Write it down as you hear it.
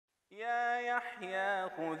يا يحيى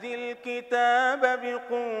خذ الكتاب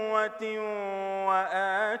بقوة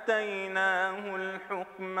وآتيناه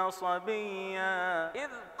الحكم صبيا إذ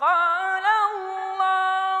قال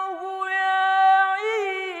الله يا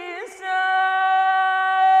عيسى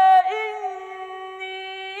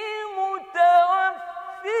إني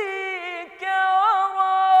متوفيك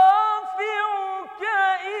ورافعك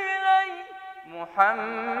إلي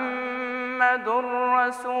محمد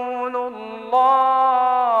رسول الله.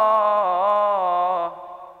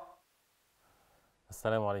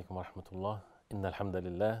 السلام عليكم ورحمة الله. إن الحمد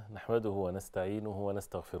لله نحمده ونستعينه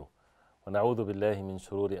ونستغفره ونعوذ بالله من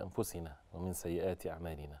شرور أنفسنا ومن سيئات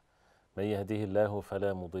أعمالنا. من يهده الله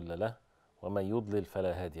فلا مضل له ومن يضلل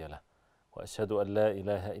فلا هادي له، وأشهد أن لا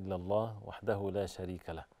إله إلا الله وحده لا شريك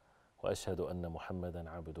له، وأشهد أن محمدا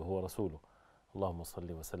عبده ورسوله. اللهم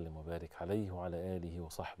صل وسلم وبارك عليه وعلى آله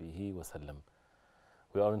وصحبه وسلم.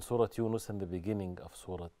 We are in Surat Yunus, in the beginning of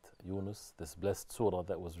Surat Yunus, this blessed surah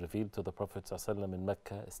that was revealed to the Prophet ﷺ in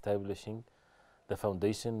Mecca, establishing the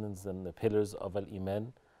foundations and the pillars of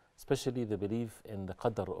Al-Iman, especially the belief in the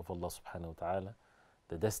qadr of Allah subhanahu wa ta'ala,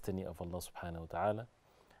 the destiny of Allah subhanahu wa ta'ala,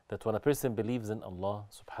 that when a person believes in Allah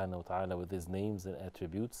subhanahu wa ta'ala with His names and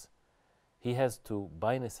attributes, he has to,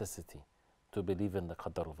 by necessity, to believe in the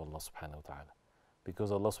qadr of Allah subhanahu wa ta'ala.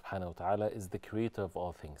 Because Allah subhanahu wa ta'ala is the creator of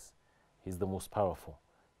all things. He's the most powerful,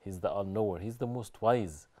 He's the all-knower, He's the most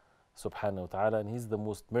wise, subhanahu wa ta'ala, and He's the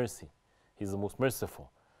most He's the most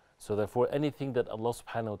merciful. So therefore anything that Allah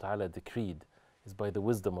subhanahu wa ta'ala decreed is by the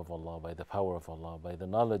wisdom of Allah, by the power of Allah, by the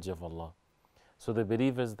knowledge of Allah. So the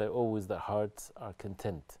believers, their hearts are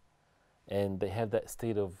content, and they have that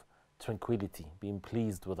state of tranquility, being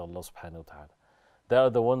pleased with Allah subhanahu wa ta'ala. They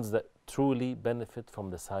are the ones that truly benefit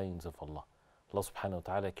from the signs of Allah. Allah subhanahu wa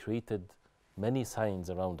ta'ala created many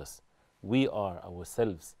signs around us. We are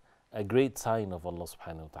ourselves a great sign of Allah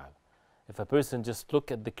subhanahu wa ta'ala. If a person just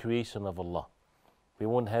look at the creation of Allah, we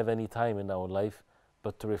won't have any time in our life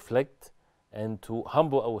but to reflect and to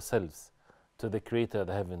humble ourselves to the creator of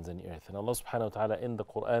the heavens and the earth. And Allah subhanahu wa ta'ala in the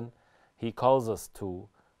Quran, He calls us to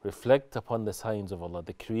reflect upon the signs of Allah,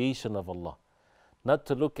 the creation of Allah. Not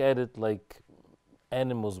to look at it like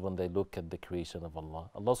animals when they look at the creation of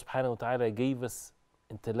Allah. Allah subhanahu wa ta'ala gave us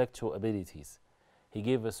intellectual abilities. He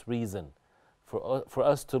gave us reason for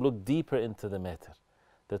us to look deeper into the matter.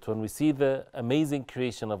 That when we see the amazing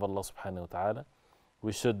creation of Allah subhanahu wa ta'ala,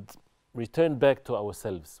 we should return back to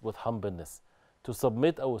ourselves with humbleness, to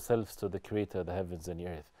submit ourselves to the creator of the heavens and the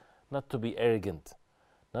earth, not to be arrogant,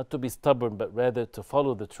 not to be stubborn, but rather to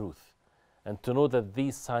follow the truth, and to know that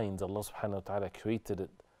these signs Allah subhanahu wa ta'ala created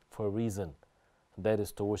it for a reason, and that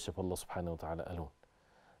is to worship Allah subhanahu wa ta'ala alone.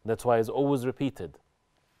 That's why it's always repeated,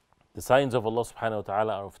 the signs of Allah subhanahu wa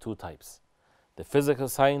ta'ala are of two types. The physical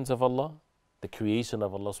signs of Allah, the creation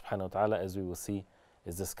of Allah subhanahu wa ta'ala, as we will see,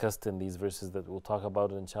 is discussed in these verses that we'll talk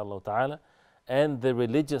about inshallah ta'ala, and the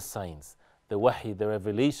religious signs, the wahi, the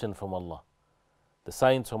revelation from Allah, the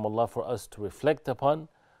signs from Allah for us to reflect upon,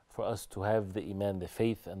 for us to have the iman, the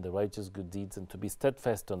faith and the righteous good deeds, and to be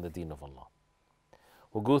steadfast on the deen of Allah.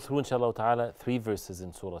 We'll go through inshallah ta'ala 3 verses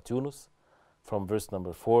in Surat Yunus, from verse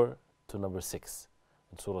number 4 to number 6.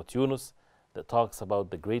 In Surat Yunus, that talks about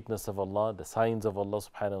the greatness of Allah, the signs of Allah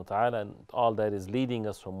subhanahu wa ta'ala, and all that is leading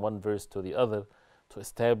us from one verse to the other to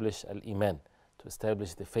establish al-iman, to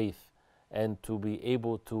establish the faith, and to be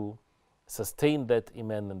able to sustain that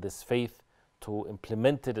iman and this faith, to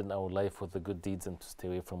implement it in our life with the good deeds and to stay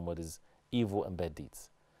away from what is evil and bad deeds.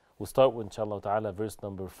 We'll start with inshallah ta'ala verse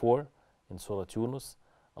number 4 in Surat Yunus.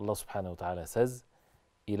 Allah subhanahu wa ta'ala says,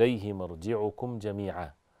 إِلَيْهِ مَرْجِعُكُمْ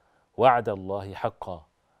جَمِيعًا وعد الله حقا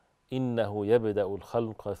إنه يبدأ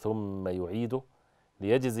الخلق ثم يعيده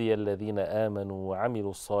ليجزي الذين آمنوا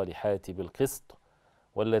وعملوا الصالحات بالقسط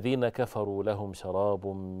والذين كفروا لهم شراب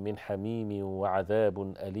من حميم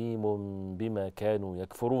وعذاب أليم بما كانوا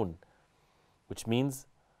يكفرون. Which means,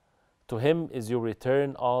 to Him is your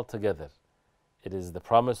return altogether. It is the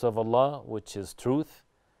promise of Allah which is truth.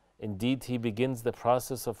 Indeed, He begins the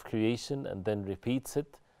process of creation and then repeats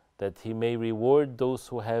it, that He may reward those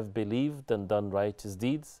who have believed and done righteous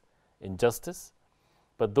deeds in justice,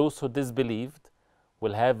 but those who disbelieved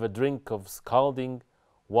will have a drink of scalding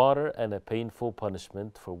water and a painful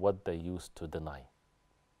punishment for what they used to deny.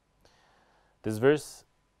 This verse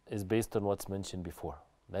is based on what's mentioned before.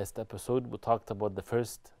 Last episode we talked about the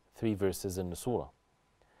first 3 verses in the surah.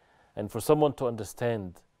 And for someone to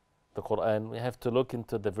understand the Quran, we have to look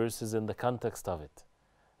into the verses in the context of it,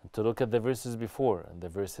 and to look at the verses before and the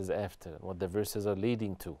verses after, and what the verses are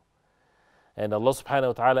leading to. And Allah subhanahu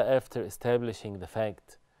wa ta'ala, after establishing the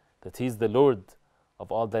fact that He's the Lord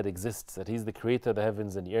of all that exists, that He's the creator of the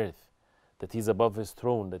heavens and the earth, that He's above His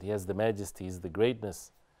throne, that He has the majesty, He's the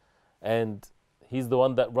greatness, and He's the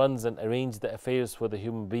one that runs and arranges the affairs for the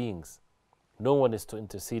human beings. No one is to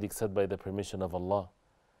intercede except by the permission of Allah.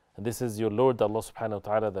 And this is your Lord Allah subhanahu wa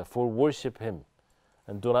ta'ala, therefore worship Him.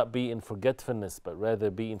 And do not be in forgetfulness, but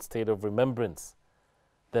rather be in state of remembrance.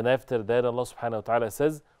 Then after that Allah subhanahu wa ta'ala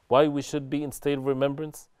says, why we should be in state of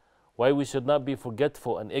remembrance? Why we should not be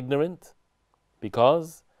forgetful and ignorant?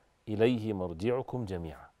 Because إِلَيْهِ مَرْجِعُكُمْ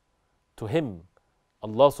جَمِيعًا. To Him,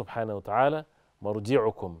 Allah subhanahu wa ta'ala,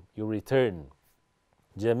 marji'ukum, you return.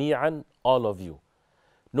 Jami'an, all of you.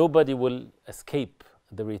 Nobody will escape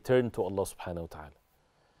the return to Allah subhanahu wa ta'ala.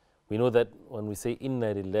 We know that when we say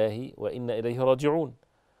inna lillahi wa inna ilayhi raji'un,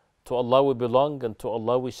 to Allah we belong and to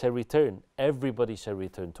Allah we shall return. Everybody shall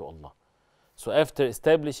return to Allah. So after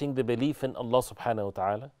establishing the belief in Allah subhanahu wa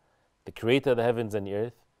ta'ala, the creator of the heavens and the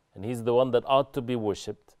earth, and He's the one that ought to be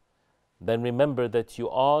worshipped, then remember that you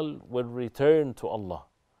all will return to Allah.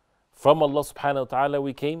 From Allah subhanahu wa ta'ala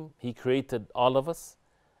we came, He created all of us,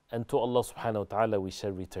 and to Allah subhanahu wa ta'ala we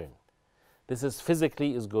shall return. This is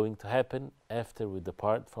physically is going to happen after we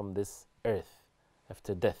depart from this earth,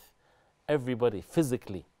 after death. Everybody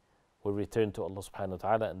physically will return to Allah subhanahu wa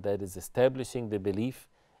ta'ala, and that is establishing the belief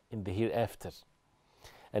in the hereafter.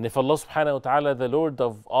 And if Allah subhanahu wa ta'ala, the Lord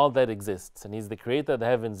of all that exists, and He's the creator of the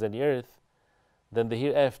heavens and the earth, then the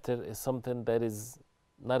hereafter is something that is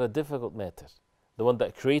not a difficult matter. The one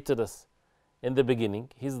that created us in the beginning,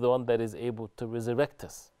 He's the one that is able to resurrect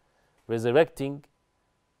us. Resurrecting,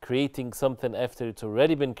 creating something after it's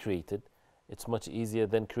already been created, it's much easier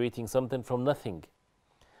than creating something from nothing.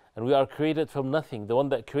 And we are created from nothing. The one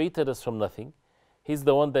that created us from nothing, He's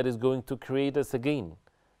the one that is going to create us again,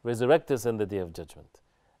 resurrect us in the Day of Judgment.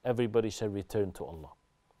 Everybody shall return to Allah.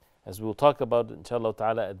 As we will talk about, inshallah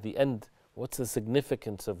ta'ala, at the end, what's the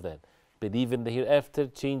significance of that? Believe in the hereafter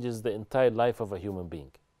changes the entire life of a human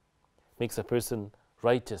being. Makes a person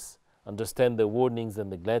righteous, understand the warnings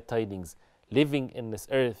and the glad tidings, living in this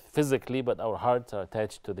earth physically, but our hearts are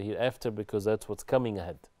attached to the hereafter because that's what's coming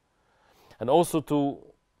ahead. And also to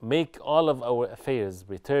make all of our affairs,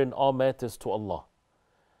 return all matters to Allah.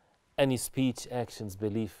 Any speech, actions,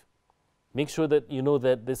 belief. Make sure that you know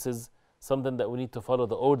that this is something that we need to follow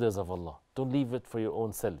the orders of Allah. Don't leave it for your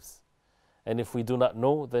own selves. And if we do not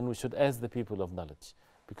know, then we should ask the people of knowledge,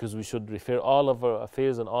 because we should refer all of our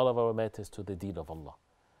affairs and all of our matters to the deen of Allah.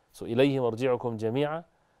 So إِلَيْهِ مَرْجِعُكُمْ جَمِيعًا,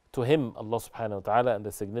 to Him, Allah subhanahu wa ta'ala, and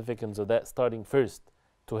the significance of that starting first,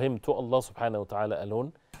 to Him, to Allah subhanahu wa ta'ala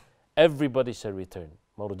alone, everybody shall return.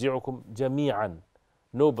 مَرْجِعُكُمْ جَمِيعًا,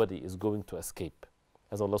 nobody is going to escape.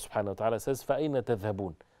 As Allah subhanahu wa ta'ala says, فَأَيْنَ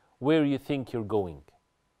تَذْهَبُونَ, where you think you're going.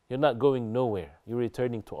 You're not going nowhere, you're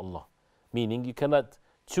returning to Allah. Meaning you cannot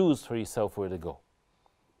choose for yourself where to go.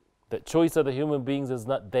 The choice of the human beings is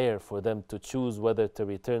not there for them to choose whether to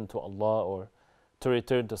return to Allah or to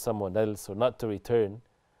return to someone else or not to return.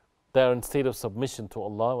 They are in state of submission to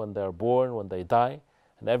Allah when they are born, when they die,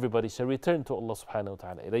 and everybody shall return to Allah subhanahu wa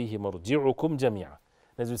ta'ala. إِلَيْهِ مَرْجِعُكُمْ جَمِيعًا.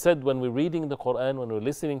 As we said, when we're reading the Quran, when we're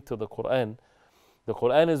listening to the Quran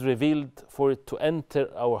is revealed for it to enter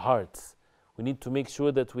our hearts. We need to make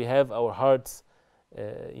sure that we have our hearts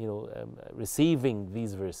receiving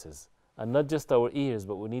these verses, and not just our ears,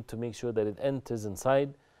 but we need to make sure that it enters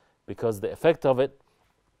inside, because the effect of it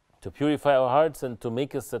to purify our hearts and to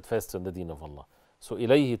make us steadfast in the deen of Allah. So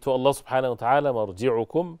إليه, to Allah subhanahu wa ta'ala,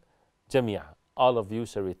 marji'ukum jami'a, all of you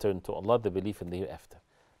shall return to Allah, the belief in the hereafter.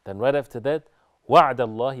 Then right after that, وَعْدَ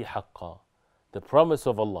اللَّهِ حَقًّا, the promise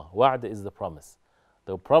of Allah. Wa'd is the promise.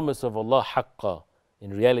 The promise of Allah حَقًّا,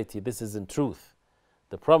 in reality this is in truth.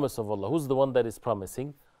 The promise of Allah. Who's the one that is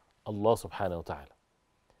promising? Allah subhanahu wa ta'ala.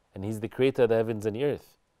 And He's the creator of the heavens and the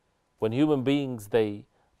earth. When human beings, they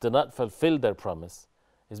do not fulfill their promise,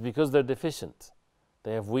 it's because they're deficient.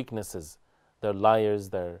 They have weaknesses. They're liars,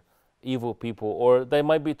 they're evil people, or they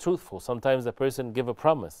might be truthful. Sometimes a person give a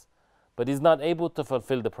promise, but he's not able to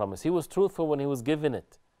fulfill the promise. He was truthful when he was given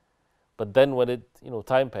it. But then when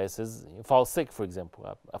time passes, he falls sick, for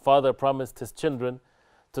example. A father promised his children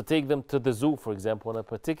to take them to the zoo, for example, on a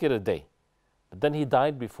particular day. But then he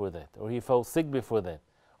died before that, or he fell sick before that,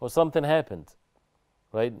 or something happened,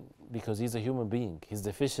 right? Because he's a human being. He's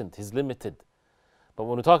deficient, he's limited. But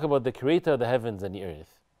when we talk about the creator of the heavens and the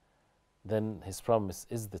earth, then His promise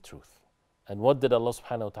is the truth. And what did Allah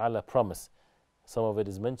subhanahu wa ta'ala promise? Some of it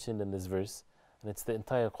is mentioned in this verse, and it's the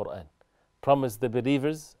entire Quran. Promise the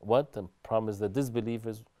believers what? And promise the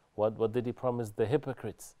disbelievers what? What did He promise the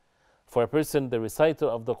hypocrites? For a person, the reciter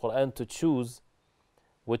of the Quran, to choose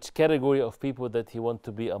which category of people that he wants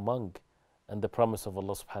to be among. And the promise of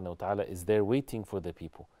Allah subhanahu wa ta'ala is there waiting for the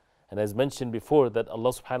people. And as mentioned before, that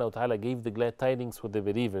Allah subhanahu wa ta'ala gave the glad tidings for the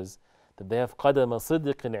believers that they have قَدَمَ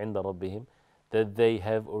صِدِّقٍ عِنْدَ رَبِّهِمْ, that they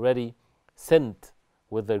have already sent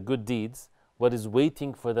with their good deeds what is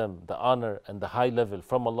waiting for them, the honor and the high level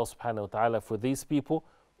from Allah subhanahu wa ta'ala for these people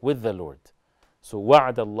with the Lord. So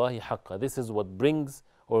وَعْدَ اللَّهِ حَقًّا, this is what brings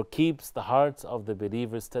or keeps the hearts of the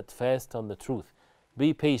believers steadfast on the truth.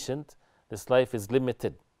 Be patient, this life is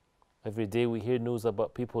limited. Every day we hear news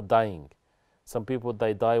about people dying. Some people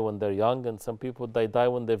die when they're young, and some people die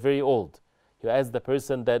when they're very old. You ask the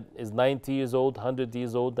person that is 90 years old, 100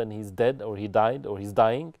 years old, and he's dead, or he died, or he's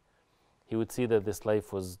dying, he would see that this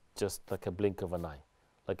life was just like a blink of an eye,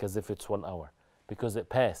 like as if it's 1 hour, because it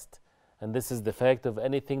passed. And this is the fact of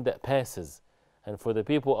anything that passes. And for the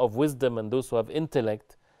people of wisdom and those who have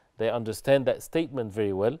intellect, they understand that statement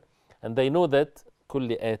very well, and they know that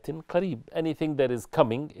كُلِّ آتٍ قَرِيب, anything that is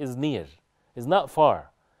coming is near, is not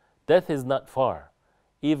far. Death is not far,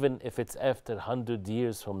 even if it's after 100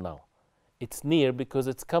 years from now. It's near because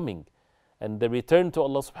it's coming. And the return to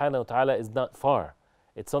Allah subhanahu wa ta'ala is not far.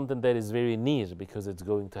 It's something that is very near because it's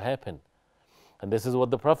going to happen. And this is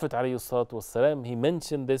what the Prophet ﷺ, he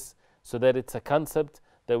mentioned this so that it's a concept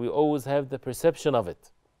that we always have the perception of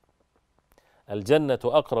it. الجنة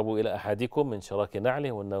أقرب إلى أحدكم من شراك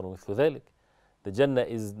نعله والنار مثل ذلك. The Jannah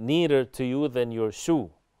is nearer to you than your shoe.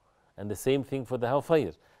 And the same thing for the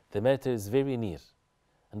hellfire. The matter is very near.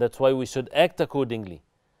 And that's why we should act accordingly.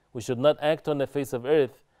 We should not act on the face of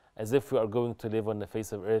earth as if we are going to live on the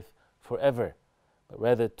face of earth forever, but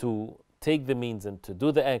rather to take the means and to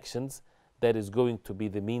do the actions that is going to be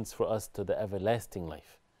the means for us to the everlasting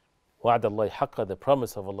life. وَعْدَ اللَّهِ حَقًّا, the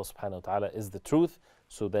promise of Allah subhanahu wa ta'ala is the truth,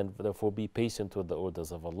 so then therefore be patient with the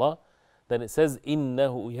orders of Allah. Then it says,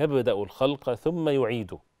 إِنَّهُ يَبْدَأُ الْخَلْقَ ثُمَّ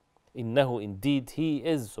يُعِيدُ. إِنَّهُ, indeed, He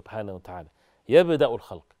is subhanahu wa ta'ala. يَبْدَأُ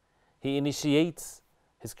الْخَلْقَ. He initiates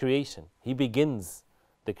His creation. He begins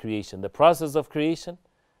the creation. The process of creation,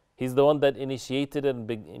 He's the one that initiated and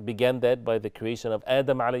began that by the creation of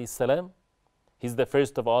Adam alayhi salam. He's the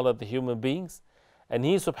first of all of the human beings. And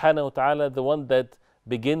He subhanahu wa ta'ala, the one that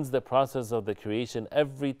begins the process of the creation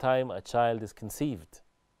every time a child is conceived.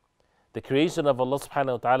 The creation of Allah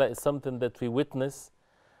subhanahu wa ta'ala is something that we witness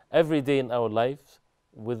every day in our lives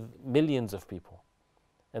with millions of people.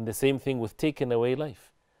 And the same thing with taking away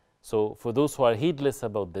life. So for those who are heedless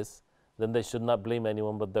about this, then they should not blame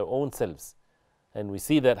anyone but their own selves. And we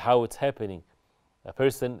see that how it's happening. A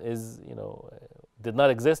person is, did not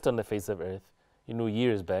exist on the face of earth,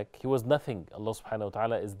 years back. He was nothing. Allah subhanahu wa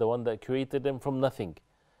ta'ala is the one that created him from nothing.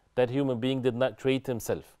 That human being did not create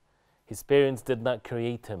himself. His parents did not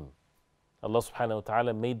create him. Allah subhanahu wa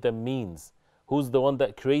ta'ala made them means. Who's the one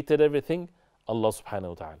that created everything? Allah subhanahu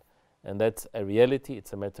wa ta'ala. And that's a reality,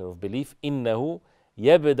 it's a matter of belief. إِنَّهُ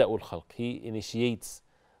يَبْدَأُ الْخَلْقِ. He initiates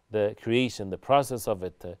the creation, the process of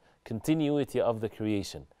it, the continuity of the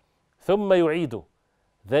creation. ثُمَّ يُعِيدُ.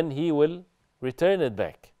 Then He will return it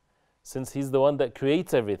back. Since He's the one that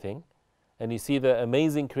creates everything, and you see the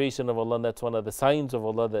amazing creation of Allah, and that's one of the signs of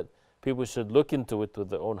Allah that people should look into it with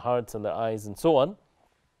their own hearts and their eyes and so on,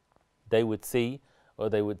 they would see, or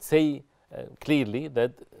they would say clearly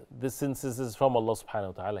that since this is from Allah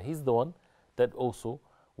subhanahu wa ta'ala, He's the one that also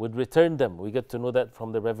would return them. We get to know that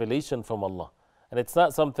from the revelation from Allah. And it's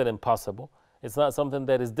not something impossible. It's not something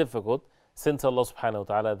that is difficult, since Allah subhanahu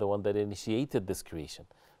wa ta'ala, the one that initiated this creation.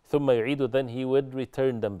 ثُمَّ يُعِيدُ. Then He would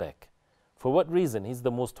return them back. For what reason? He's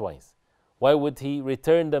the most wise. Why would He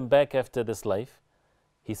return them back after this life?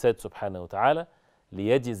 He said subhanahu wa ta'ala,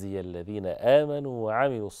 لِيَجِزِيَ الَّذِينَ آمَنُوا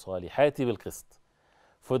وَعَمِلُوا الصَّالِحَاتِ بِالْقِسْطِ.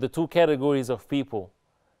 For the two categories of people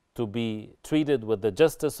to be treated with the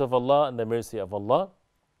justice of Allah and the mercy of Allah,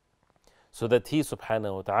 so that He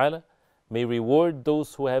subhanahu wa ta'ala may reward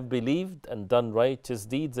those who have believed and done righteous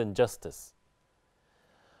deeds and justice.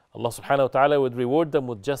 Allah subhanahu wa ta'ala would reward them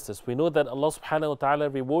with justice. We know that Allah subhanahu wa ta'ala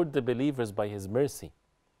reward the believers by His mercy.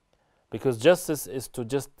 Because justice is to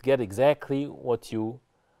just get exactly what you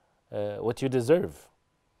deserve.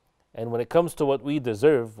 And when it comes to what we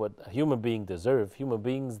deserve, what a human being deserves, human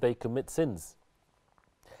beings, they commit sins.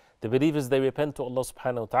 The believers, they repent to Allah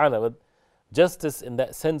subhanahu wa ta'ala. But justice in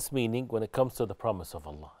that sense meaning when it comes to the promise of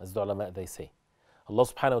Allah, as the ulama they say. Allah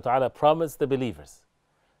subhanahu wa ta'ala promised the believers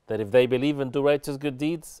that if they believe and do righteous good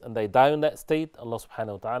deeds and they die in that state, Allah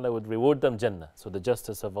subhanahu wa ta'ala would reward them Jannah. So the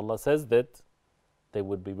justice of Allah says that they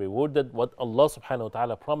would be rewarded what Allah subhanahu wa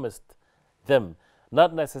ta'ala promised them.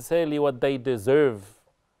 Not necessarily what they deserve,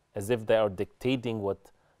 as if they are dictating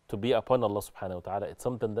what to be upon Allah subhanahu wa ta'ala. It's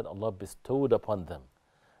something that Allah bestowed upon them.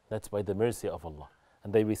 That's by the mercy of Allah.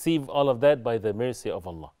 And they receive all of that by the mercy of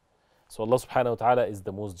Allah. So Allah subhanahu wa ta'ala is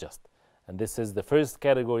the most just. And this is the first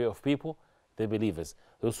category of people, the believers.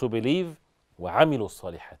 Those who believe, وَعَمِلُوا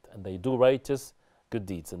الصَّالِحَاتِ, and they do righteous good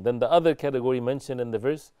deeds. And then the other category mentioned in the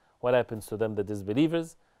verse, what happens to them, the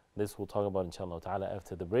disbelievers? This we'll talk about inshallah ta'ala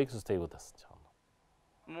after the break, so stay with us inshallah.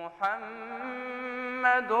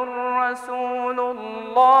 محمد رسول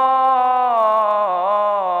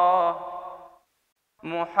الله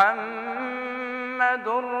محمد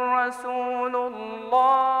رسول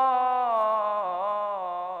الله.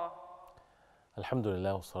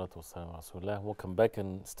 Alhamdulillah, wassalatu wassalamu ala rasulillah. We'll come back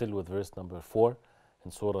and still with verse number 4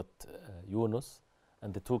 in Surat Yunus.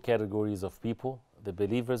 And the two categories of people, the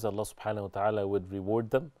believers, Allah subhanahu wa ta'ala would reward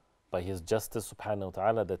them by His justice subhanahu wa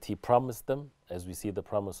ta'ala that He promised them, as we see the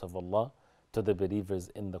promise of Allah to the believers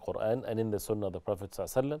in the Quran and in the Sunnah of the Prophet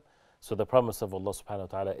sallallahu alaihi wasallam. So the promise of Allah subhanahu wa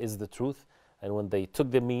ta'ala is the truth, and when they took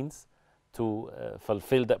the means to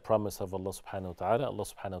fulfill that promise of Allah subhanahu wa ta'ala, Allah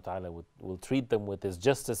subhanahu wa ta'ala will treat them with His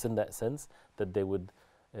justice in that sense, that they would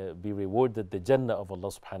be rewarded the Jannah of Allah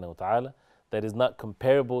subhanahu wa ta'ala that is not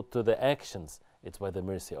comparable to the actions. It's by the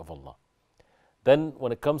mercy of Allah. Then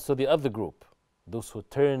when it comes to the other group, those who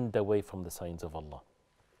turned away from the signs of Allah,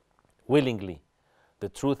 willingly, the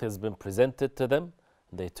truth has been presented to them,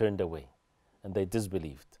 and they turned away, and they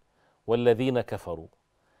disbelieved. وَالَّذِينَ كَفَرُوا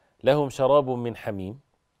لَهُمْ شَرَابٌ مِّنْ حَمِيمٍ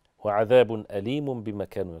وَعَذَابٌ أَلِيمٌ بِمَا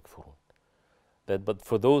كَانُوا يَكْفُرُونَ. That but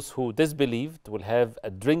for those who disbelieved will have a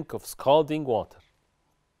drink of scalding water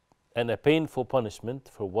and a painful punishment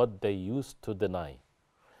for what they used to deny.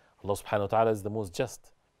 Allah subhanahu wa ta'ala is the most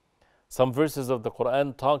just. Some verses of the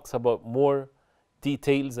Quran talks about more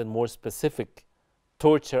details and more specific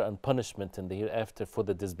torture and punishment in the hereafter for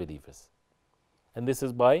the disbelievers. And this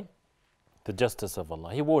is by the justice of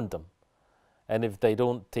Allah. He warned them. And if they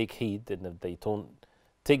don't take heed and if they don't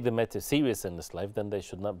take the matter serious in this life, then they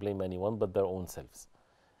should not blame anyone but their own selves.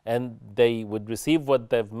 And they would receive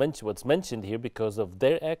what they've mentioned, what's mentioned here because of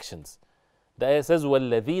their actions. The ayah says,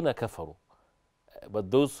 وَالَّذِينَ كَفَرُوا,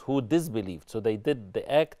 but those who disbelieved. So they did the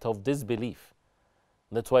act of disbelief.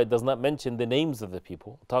 And that's why it does not mention the names of the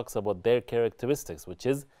people. It talks about their characteristics, which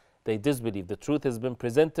is they disbelieve. The truth has been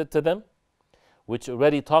presented to them, which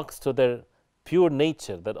already talks to their pure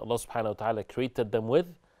nature that Allah subhanahu wa ta'ala created them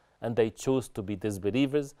with, and they chose to be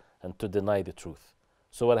disbelievers and to deny the truth.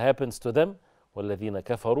 So what happens to them? وَالَّذِينَ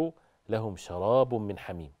كَفَرُوا لَهُمْ شَرَابٌ مِّنْ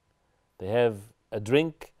حَمِيمٍ. They have a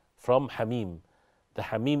drink from hamim. The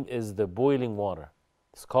hamim is the boiling water,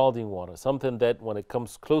 scalding water, something that when it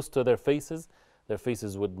comes close to their faces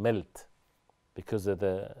would melt because of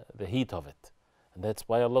the heat of it. And that's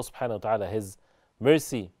why Allah subhanahu wa ta'ala, His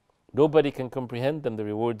mercy, nobody can comprehend, and the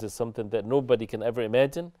rewards is something that nobody can ever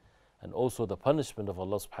imagine. And also the punishment of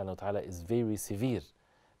Allah subhanahu wa ta'ala is very severe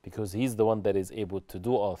because He's the one that is able to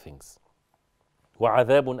do all things.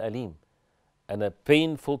 وَعَذَابٌ أَلِيمٌ, and a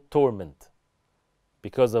painful torment.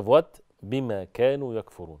 Because of what? بِمَا كَانُوا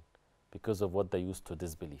يَكْفُرُونَ, because of what they used to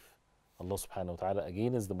disbelieve. Allah subhanahu wa ta'ala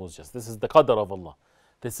again is the most just. This is the qadr of Allah.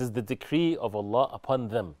 This is the decree of Allah upon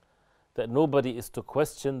them, that nobody is to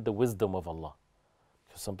question the wisdom of Allah.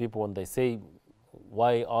 Because some people, when they say,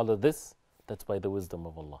 why all of this? That's by the wisdom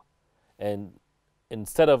of Allah. And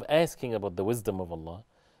instead of asking about the wisdom of Allah,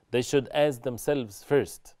 they should ask themselves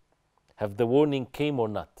first, have the warning came or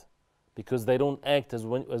not? Because they don't act as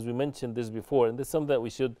we mentioned this before, and this is something that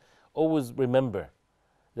we should always remember,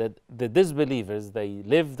 that the disbelievers, they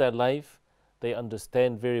live their life, they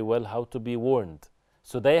understand very well how to be warned.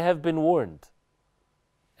 So they have been warned.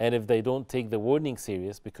 And if they don't take the warning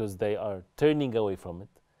serious because they are turning away from it,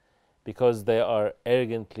 because they are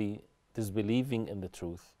arrogantly disbelieving in the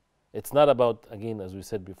truth, it's not about, again, as we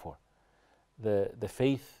said before, the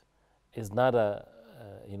faith is not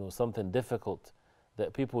something difficult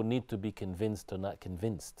that people need to be convinced or not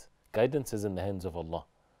convinced. Guidance is in the hands of Allah.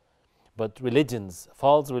 But religions,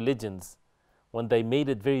 false religions, when they made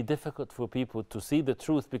it very difficult for people to see the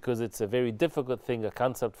truth because it's a very difficult thing, a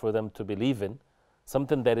concept for them to believe in,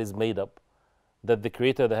 something that is made up, that the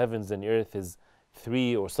creator of the heavens and earth is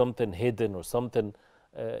three or something hidden or something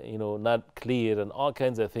not clear and all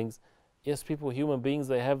kinds of things. Yes, people, human beings,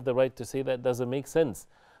 they have the right to say that doesn't make sense.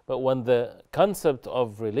 But when the concept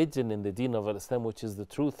of religion in the deen of Islam, which is the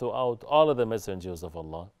truth throughout all of the messengers of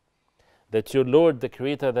Allah, that your Lord, the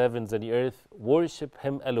creator of the heavens and the earth, worship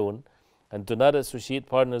Him alone and do not associate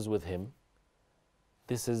partners with Him,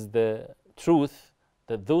 this is the truth,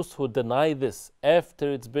 that those who deny this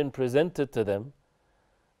after it's been presented to them,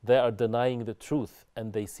 they are denying the truth,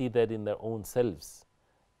 and they see that in their own selves.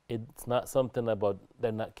 It's not something about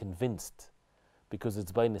they're not convinced, because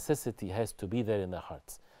it's by necessity, has to be there in their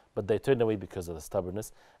hearts. But they turn away because of the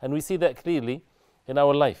stubbornness. And we see that clearly in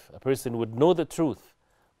our life. A person would know the truth,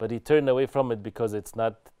 but he turned away from it because it's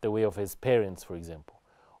not the way of his parents, for example,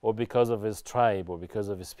 or because of his tribe, or because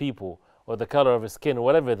of his people, or the color of his skin, or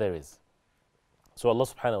whatever there is. So Allah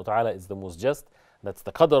subhanahu wa ta'ala is the most just. That's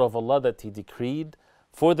the qadr of Allah that He decreed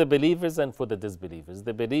for the believers and for the disbelievers.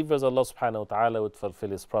 The believers, Allah subhanahu wa ta'ala would fulfill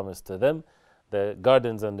His promise to them, the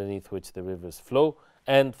gardens underneath which the rivers flow,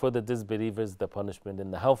 and for the disbelievers, the punishment in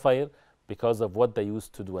the hellfire because of what they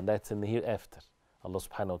used to do, and that's in the hereafter. Allah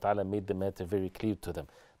subhanahu wa ta'ala made the matter very clear to them.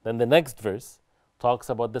 Then the next verse talks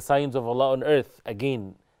about the signs of Allah on earth,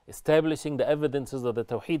 again establishing the evidences of the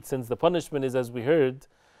Tawheed, since the punishment is as we heard.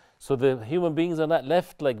 So the human beings are not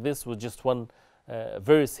left like this with just one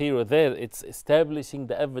verse here or there. It's establishing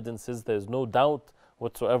the evidences. There's no doubt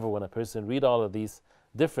whatsoever when a person read all of these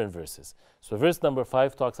different verses. So verse number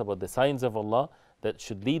 5 talks about the signs of Allah that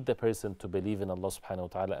should lead the person to believe in Allah subhanahu wa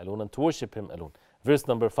ta'ala alone and to worship Him alone. Verse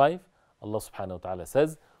number 5, Allah subhanahu wa ta'ala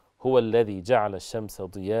says, هو الذي جعل الشمس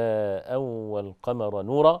ضياء والقمر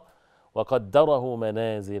نورا وقدره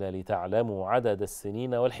منازل لتعلموا عدد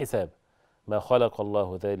السنين والحساب ما خلق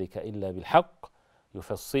الله ذلك إلا بالحق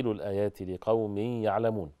يفصل الآيات لقوم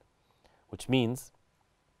يعلمون. Which means,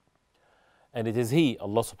 and it is He,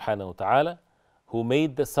 Allah subhanahu wa ta'ala, who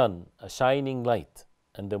made the sun a shining light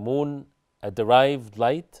and the moon a derived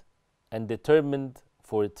light and determined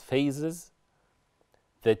for its phases,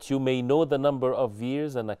 that you may know the number of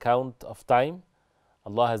years and account of time.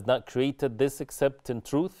 Allah has not created this except in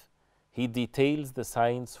truth. He details the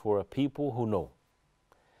signs for a people who know.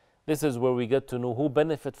 This is where we get to know who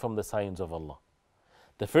benefit from the signs of Allah.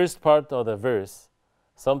 The first part of the verse,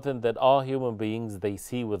 something that all human beings, they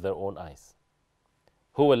see with their own eyes.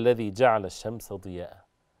 هو الذي جعل الشمس ضياء.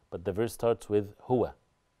 But the verse starts with هو.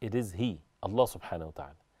 It is He, Allah subhanahu wa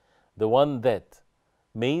ta'ala, the one that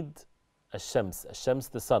made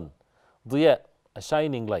الشمس the sun, ضياء, a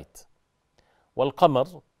shining light,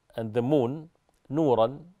 والقمر, and the moon,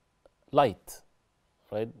 نورا, light.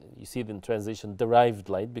 Right? You see it in translation, derived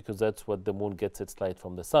light, because that's what the moon gets its light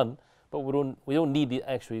from the sun. But we don't need it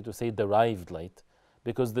actually to say derived light,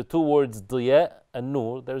 because the two words ضياء and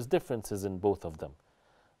nur, there's differences in both of them.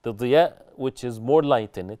 The ضياء, which is more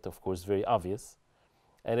light in it, of course, very obvious,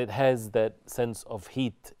 and it has that sense of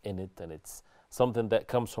heat in it, and it's something that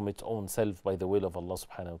comes from its own self by the will of Allah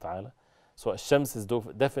subhanahu wa ta'ala. So Ash-Shams is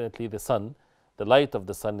definitely the sun. The light of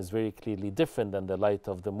the sun is very clearly different than the light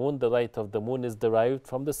of the moon. The light of the moon is derived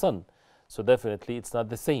from the sun. So definitely it's not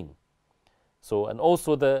the same. So, and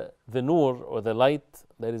also the nur, or the light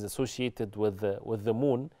that is associated with the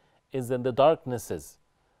moon, is in the darknesses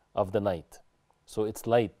of the night. So it's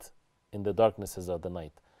light in the darknesses of the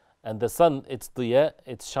night. And the sun, it's diya,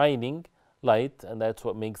 it's shining light, and that's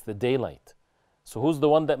what makes the daylight. So who's the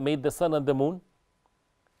one that made the sun and the moon?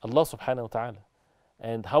 Allah subhanahu wa ta'ala.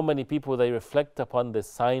 And how many people they reflect upon the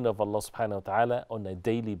sign of Allah subhanahu wa ta'ala on a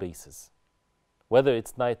daily basis. Whether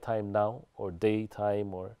it's nighttime now, or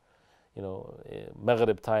daytime, or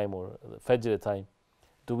Maghrib time, or Fajr time,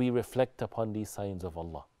 do we reflect upon these signs of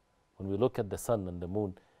Allah? When we look at the sun and the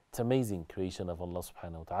moon, it's amazing creation of Allah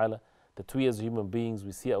subhanahu wa ta'ala, that we as human beings,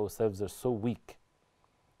 we see ourselves are so weak,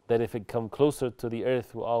 that if it come closer to the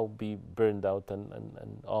earth, we'll all be burned out, and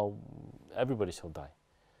everybody shall die.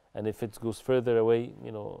 And if it goes further away,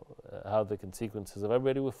 how the consequences of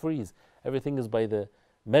everybody will freeze. Everything is by the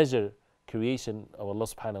measure, creation of Allah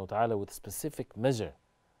subhanahu wa ta'ala, with specific measure.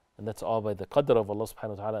 And that's all by the qadr of Allah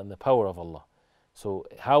subhanahu wa ta'ala and the power of Allah. So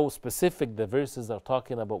how specific the verses are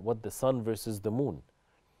talking about what the sun versus the moon.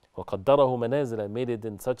 وَقَدَّرَهُ مَنَازِلًا, made it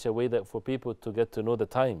in such a way that for people to get to know the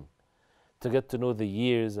time, to get to know the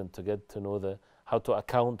years, and to get to know how to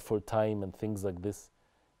account for time and things like this.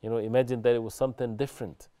 Imagine that it was something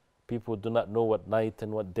different. People do not know what night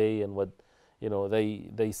and what day and what,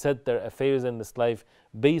 they set their affairs in this life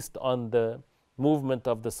based on the movement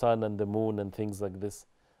of the sun and the moon and things like this.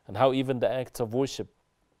 And how even the acts of worship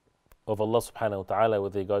of Allah subhanahu wa ta'ala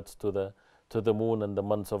with regards to the moon and the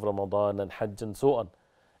months of Ramadan and Hajj and so on.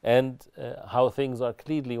 And how things are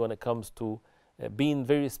clearly when it comes to being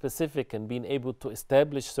very specific and being able to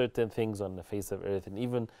establish certain things on the face of earth, and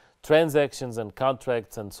even transactions and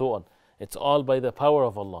contracts and so on. It's all by the power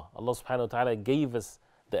of Allah. Allah subhanahu wa ta'ala gave us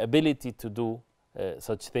the ability to do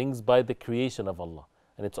such things by the creation of Allah.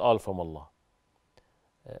 And it's all from Allah.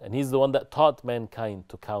 And He's the one that taught mankind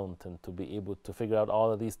to count and to be able to figure out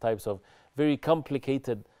all of these types of very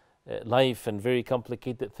complicated life and very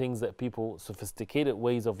complicated things that people, sophisticated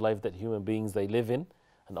ways of life that human beings, they live in.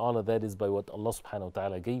 And all of that is by what Allah subhanahu wa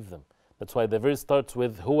ta'ala gave them. That's why the verse starts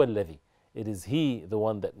with هو الذي. It is He, the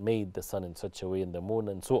one that made the sun in such a way, and the moon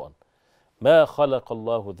and so on. ما خلق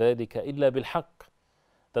الله ذلك إلا بالحق.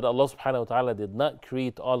 that Allah subhanahu wa ta'ala did not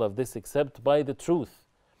create all of this except by the truth,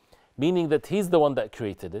 meaning that He's the one that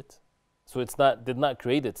created it. So it's not, did not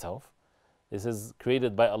create itself. This is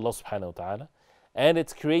created by Allah subhanahu wa ta'ala, and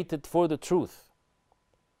it's created for the truth,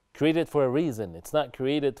 created for a reason. It's not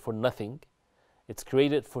created for nothing, it's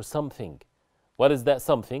created for something. What is that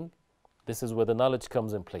something? This is where the knowledge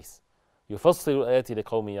comes in place. يُفَصِّلُ الْآيَاتِ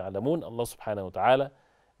لِقَوْمٍ يَعْلَمُونَ. Allah subhanahu wa ta'ala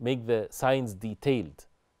make the signs detailed.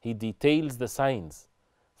 He details the signs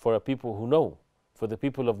for a people who know, for the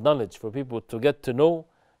people of knowledge, for people to get to know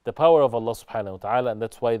the power of Allah subhanahu wa ta'ala. And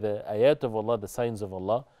that's why the ayat of Allah, the signs of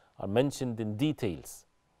Allah, are mentioned in details.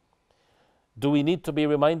 Do we need to be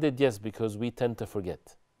reminded? Yes, because we tend to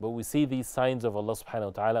forget. But we see these signs of Allah subhanahu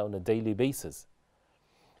wa ta'ala on a daily basis.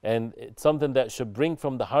 And it's something that should bring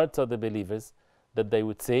from the hearts of the believers that they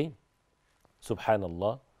would say,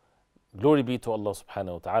 Subhanallah, glory be to Allah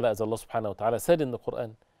subhanahu wa ta'ala, as Allah subhanahu wa ta'ala said in the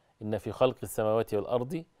Quran, إِنَّ فِي خَلْقِ السَّمَاوَاتِ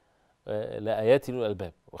وَالْأَرْضِ لَآيَاتٍ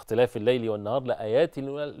لِلْأَلْبَابِ وَاخْتِلَافِ اللَّيْلِ وَالنَّهَارِ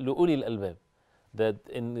لَآيَاتٍ لِأُولِي الْأَلْبَابِ. That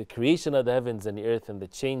in the creation of the heavens and the earth and the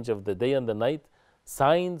change of the day and the night,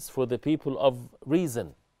 signs for the people of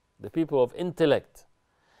reason, the people of intellect,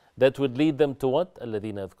 that would lead them to what?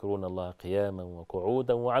 الَّذِينَ يَذْكُرُونَ اللَّهَ قِيَامًا وَقُعُودًا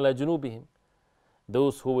وَعَلَى جُنُوبِهِمْ.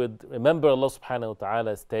 Those who would remember Allah subhanahu wa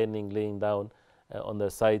ta'ala standing, laying down, on their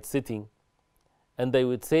side, sitting. And they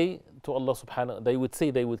would say to Allah subhanahu,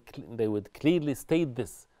 they would clearly state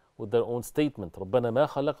this with their own statement. رَبَّنَا مَا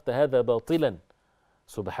خَلَقْتَ هَذَا بَاطِلًا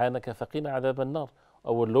سُبْحَانَكَ فَقِنَا عَذَابَ النَّارِ.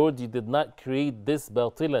 Our Lord, you did not create this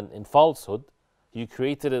batilan, in falsehood. You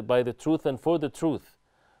created it by the truth and for the truth.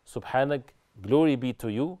 Subhanak, glory be to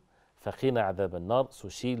you. فَقِنَا عَذَابَ النَّارِ. So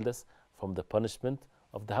shield us from the punishment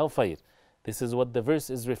of the hellfire. This is what the verse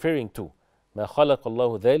is referring to. مَا خَلَقَ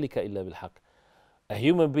اللَّهُ ذَلِكَ إِلَّا بِالْحَقِّ. A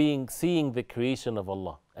human being seeing the creation of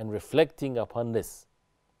Allah and reflecting upon this,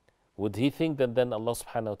 would he think that then Allah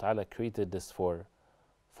subhanahu wa ta'ala created this for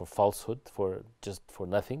falsehood, for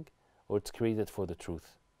nothing, or it's created for the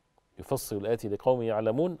truth? يُفَصِّلُ الْآيَاتِ لِقَوْمٍ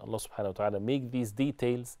يَعْلَمُونَ. Allah subhanahu wa ta'ala make these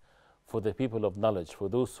details for the people of knowledge, for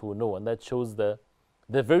those who know, and that shows the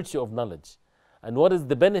virtue of knowledge. And what is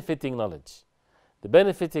the benefiting knowledge? The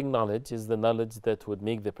benefiting knowledge is the knowledge that would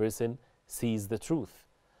make the person seize the truth.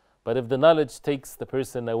 But if the knowledge takes the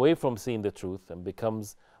person away from seeing the truth and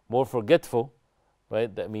becomes more forgetful,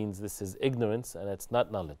 right, that means this is ignorance and it's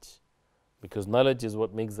not knowledge. Because knowledge is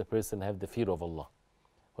what makes the person have the fear of Allah,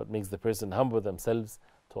 what makes the person humble themselves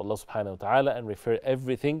to Allah subhanahu wa ta'ala and refer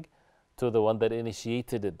everything to the one that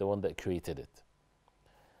initiated it, the one that created it.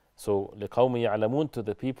 So, لِقَوْمِ يَعْلَمُونَ, to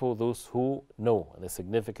the people, those who know, and the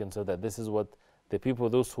significance of that. This is what the people,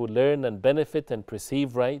 those who learn and benefit and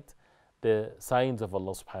perceive right, the signs of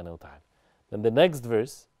Allah subhanahu wa ta'ala. Then the next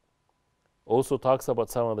verse also talks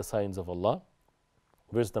about some of the signs of Allah.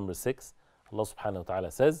 Verse number 6, Allah subhanahu wa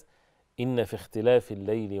ta'ala says, إِنَّ فِي اخْتِلَافِ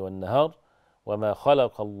اللَّيْلِ وَالنَّهَارِ وَمَا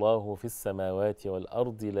خَلَقَ اللَّهُ فِي السَّمَاوَاتِ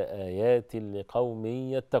وَالْأَرْضِ لَآيَاتٍ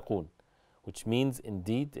لِقَوْمٍ يَتَّقُونَ. Which means,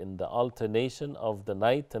 indeed, in the alternation of the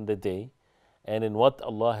night and the day, and in what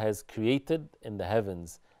Allah has created in the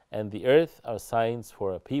heavens and the earth, are signs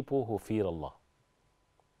for a people who fear Allah.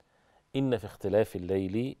 إِنَّ فِي اخْتِلَافِ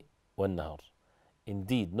اللَّيْلِ وَالنَّهَارِ.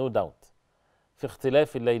 Indeed, no doubt. فِي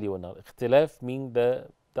اخْتِلَافِ اللَّيْلِ وَالنَّهَارِ. اختلاف means the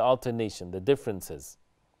alternation, the differences.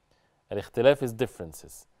 Al-ikhtilaf is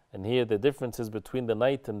differences. And here the differences between the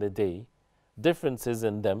night and the day, differences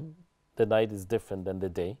in them. The night is different than the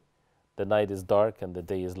day. The night is dark and the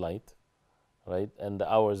day is light, right? And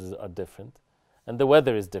the hours are different. And the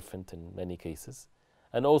weather is different in many cases.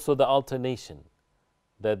 And also the alternation,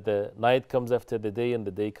 that the night comes after the day and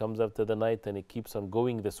the day comes after the night, and it keeps on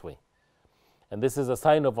going this way. And this is a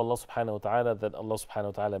sign of Allah subhanahu wa ta'ala that Allah subhanahu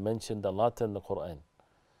wa ta'ala mentioned a lot in the Quran.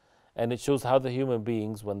 And it shows how the human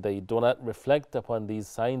beings, when they do not reflect upon these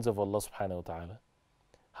signs of Allah subhanahu wa ta'ala,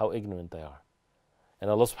 how ignorant they are.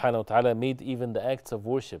 And Allah subhanahu wa ta'ala made even the acts of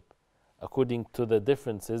worship according to the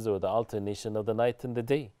differences or the alternation of the night and the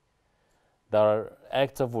day. There are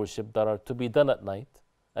acts of worship that are to be done at night,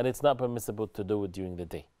 and it's not permissible to do it during the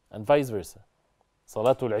day, and vice versa.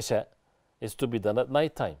 Salatul Isha is to be done at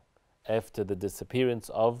night time, after the disappearance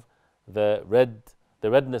of the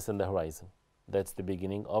redness in the horizon. That's the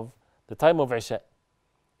beginning of the time of Isha.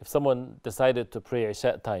 If someone decided to pray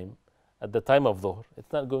Isha time at the time of Dhuhr,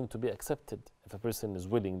 it's not going to be accepted. If a person is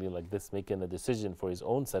willingly like this, making a decision for his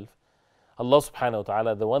own self, Allah subhanahu wa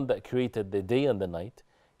ta'ala, the one that created the day and the night,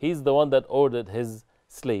 He's the one that ordered His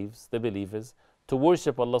slaves, the believers, to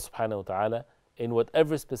worship Allah subhanahu wa ta'ala in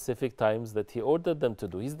whatever specific times that He ordered them to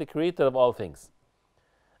do. He's the creator of all things.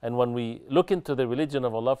 And when we look into the religion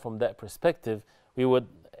of Allah from that perspective, we would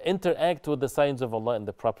interact with the signs of Allah in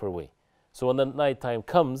the proper way. So when the night time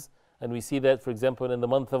comes, and we see that, for example, in the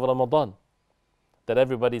month of Ramadan, that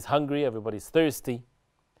everybody's hungry, everybody's thirsty,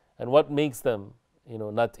 and what makes them,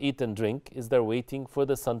 not eat and drink is they're waiting for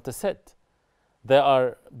the sun to set. They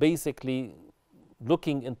are basically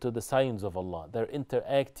looking into the signs of Allah. They're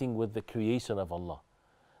interacting with the creation of Allah.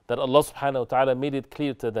 That Allah subhanahu wa ta'ala made it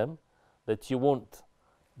clear to them that you won't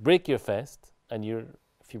break your fast, and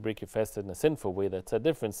if you break your fast in a sinful way, that's a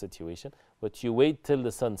different situation, but you wait till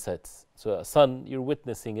the sun sets. So a sun, you're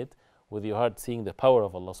witnessing it with your heart, seeing the power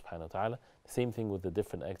of Allah subhanahu wa ta'ala. The same thing with the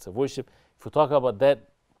different acts of worship. If we talk about that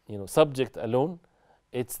subject alone,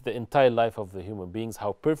 it's the entire life of the human beings,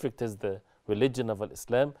 how perfect is the religion of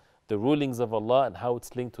Islam, the rulings of Allah, and how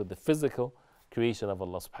it's linked with the physical creation of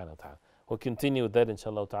Allah subhanahu wa ta'ala. We'll continue with that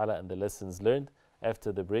inshallah ta'ala and the lessons learned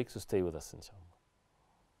after the break, so stay with us inshallah.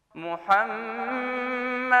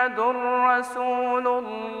 محمد رسول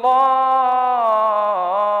الله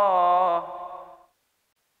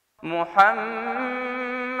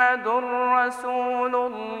محمد رسول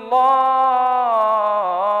الله.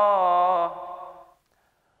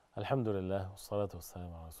 Alhamdulillah, wassalatu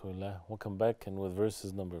wassalamu ala rasulillah. Welcome back, and with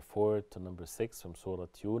verses number 4 to number 6 from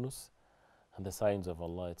Surat Yunus and the signs of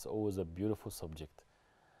Allah. It's always a beautiful subject.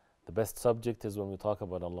 The best subject is when we talk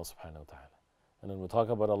about Allah subhanahu wa ta'ala. And when we talk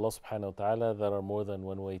about Allah subhanahu wa ta'ala, there are more than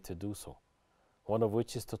one way to do so. One of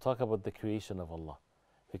which is to talk about the creation of Allah.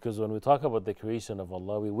 Because when we talk about the creation of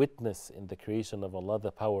Allah, we witness in the creation of Allah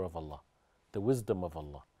the power of Allah, the wisdom of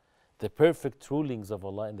Allah, the perfect rulings of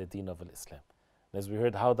Allah in the deen of Islam. And as we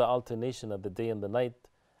heard how the alternation of the day and the night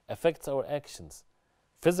affects our actions,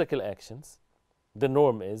 physical actions, the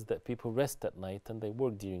norm is that people rest at night and they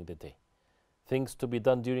work during the day. Things to be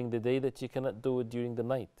done during the day that you cannot do it during the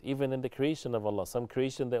night. Even in the creation of Allah, some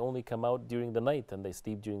creation they only come out during the night and they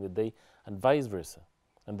sleep during the day, and vice versa.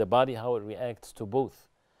 And the body, how it reacts to both.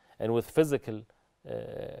 And with physical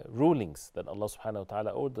rulings that Allah subhanahu wa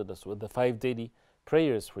ta'ala ordered us, with the 5 daily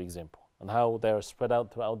prayers, for example, and how they are spread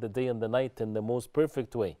out throughout the day and the night in the most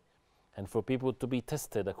perfect way, and for people to be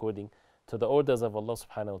tested according to the orders of Allah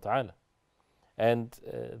subhanahu wa ta'ala. And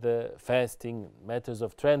the fasting, matters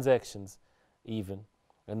of transactions even,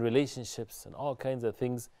 and relationships, and all kinds of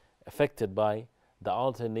things affected by the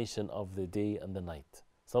alternation of the day and the night.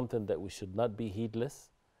 Something that we should not be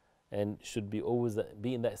heedless, and should be always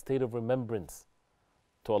be in that state of remembrance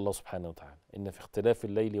to Allah subhanahu wa ta'ala. إِنَّ فِي اخْتِلَافِ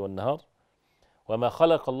اللَّيْلِ وَالنَّهَارِ وَمَا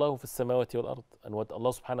خَلَقَ اللَّهُ فِي السَّمَاوَاتِ وَالْأَرْضِ, and what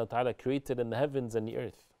Allah subhanahu wa ta'ala created in the heavens and the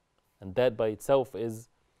earth. And that by itself is,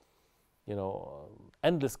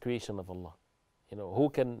 endless creation of Allah. Who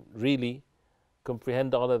can really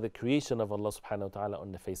comprehend all of the creation of Allah subhanahu wa ta'ala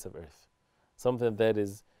on the face of earth? Something that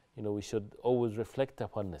is, we should always reflect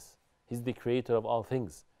upon this. He's the creator of all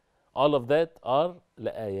things. All of that are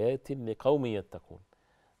لَآيَاتٍ لِقَوْمٍ يَتَّقُونَ.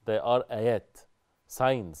 They are ayat,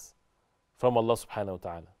 signs from Allah subhanahu wa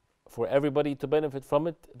ta'ala. For everybody to benefit from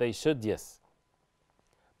it, they should, yes.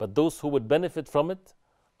 But those who would benefit from it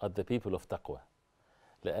are the people of taqwa.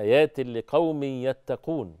 لَآيَاتٍ لِقَوْمٍ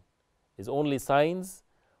يَتَّقُونَ is only signs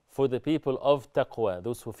for the people of taqwa,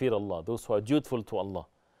 those who fear Allah, those who are dutiful to Allah,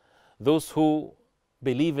 those who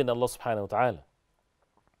believe in Allah subhanahu wa ta'ala,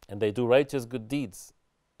 and they do righteous good deeds.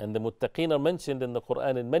 And the muttaqeen are mentioned in the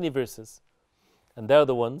Quran in many verses, and they are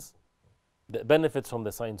the ones that benefit from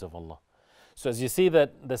the signs of Allah. So as you see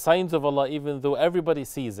that the signs of Allah, even though everybody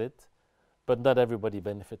sees it, but not everybody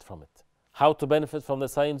benefit from it. How to benefit from the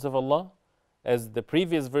signs of Allah? As the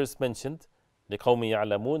previous verse mentioned, لِقَوْمٍ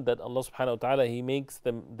يَعْلَمُونَ, that Allah subhanahu wa ta'ala, He makes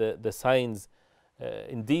them the signs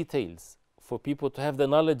in details for people to have the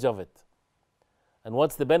knowledge of it. And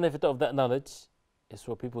what's the benefit of that knowledge? Is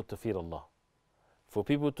for people to fear Allah, for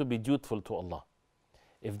people to be dutiful to Allah.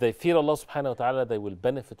 If they fear Allah subhanahu wa ta'ala, they will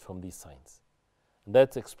benefit from these signs. And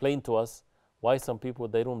that's explained to us why some people,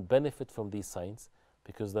 they don't benefit from these signs,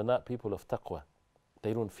 because they're not people of taqwa.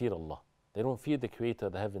 They don't fear Allah. They don't fear the creator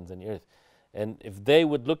of the heavens and the earth. And if they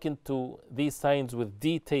would look into these signs with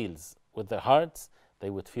details, with their hearts, they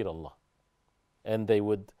would fear Allah. And they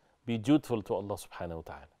would be dutiful to Allah subhanahu wa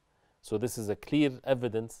ta'ala. So this is a clear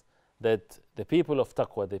evidence that the people of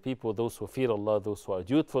taqwa, the people, those who fear Allah, those who are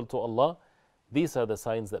dutiful to Allah, these are the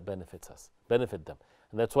signs that benefit them.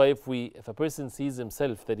 And that's why if a person sees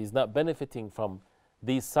himself that he's not benefiting from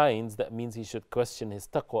these signs, that means he should question his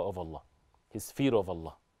taqwa of Allah, his fear of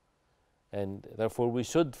Allah. And therefore we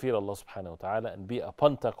should fear Allah subhanahu wa ta'ala and be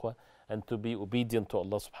upon taqwa, and to be obedient to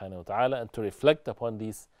Allah subhanahu wa ta'ala, and to reflect upon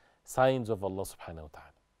these signs of Allah subhanahu wa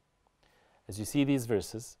ta'ala. As you see, these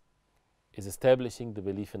verses is establishing the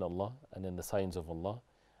belief in Allah and in the signs of Allah,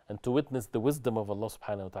 and to witness the wisdom of Allah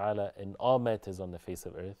subhanahu wa ta'ala in all matters on the face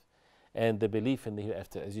of earth, and the belief in the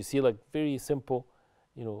hereafter. As you see, like very simple,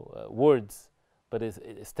 words, but it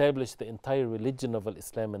established the entire religion of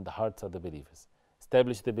Islam in the hearts of the believers.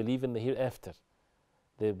 Establish the belief in the hereafter.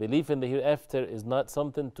 The belief in the hereafter is not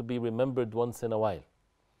something to be remembered once in a while.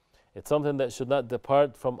 It's something that should not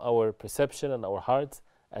depart from our perception and our hearts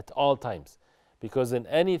at all times. Because in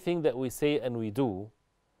anything that we say and we do,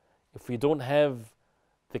 if we don't have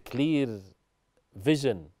the clear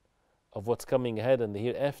vision of what's coming ahead and the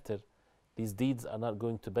hereafter, these deeds are not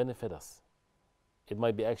going to benefit us. It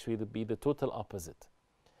might be actually to be the total opposite.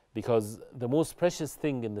 Because the most precious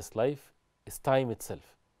thing in this life is time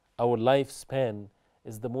itself. Our lifespan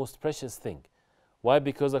is the most precious thing. Why?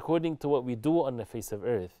 Because according to what we do on the face of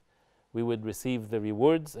earth, we would receive the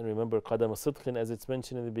rewards, and remember qadam al-sidqin as it's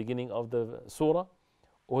mentioned in the beginning of the surah,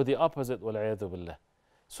 or the opposite, wal-'iyadhu billah.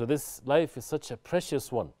 So this life is such a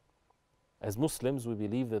precious one. As Muslims, we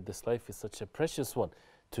believe that this life is such a precious one.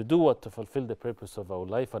 To do what? To fulfill the purpose of our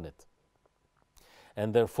life on it.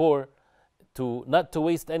 And therefore, not to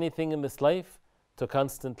waste anything in this life, to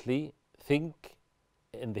constantly think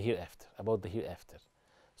in the hereafter, about the hereafter.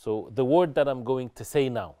 So the word that I'm going to say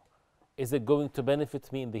now, is it going to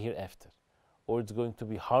benefit me in the hereafter? Or it's going to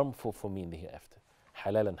be harmful for me in the hereafter?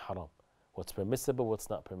 Halal and haram. What's permissible, what's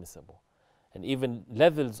not permissible. And even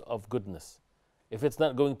levels of goodness. If it's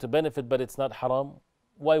not going to benefit but it's not haram,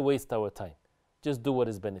 why waste our time? Just do what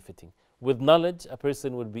is benefiting. With knowledge, a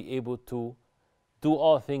person would be able to do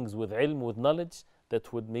all things with ilm, with knowledge,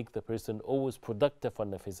 that would make the person always productive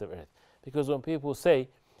on the face of earth. Because when people say,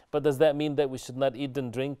 but does that mean that we should not eat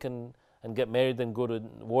and drink and get married and go to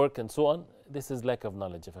work and so on? This is lack of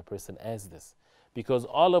knowledge if a person asks this. Because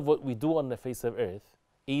all of what we do on the face of earth,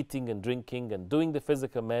 eating and drinking and doing the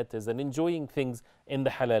physical matters and enjoying things in the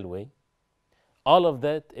halal way, all of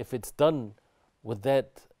that, if it's done with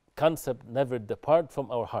that concept never depart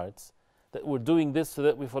from our hearts, that we're doing this so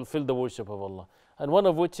that we fulfill the worship of Allah. And one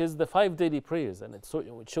of which is the 5 daily prayers. And it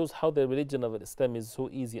shows how the religion of Islam is so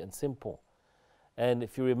easy and simple. And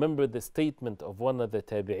if you remember the statement of one of the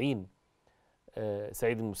tabi'een,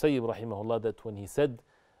 Sa'id al-Musayyib rahimahullah, that when he said,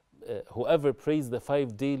 whoever prays the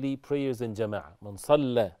 5 daily prayers in jama'ah, man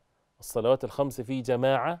salla as-salawat al-khams fi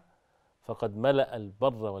jama'ah, faqad mala'a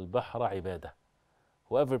al-barra wal-bahra ibadah.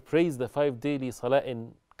 Whoever prays the 5 daily salah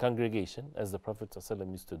in congregation, as the Prophet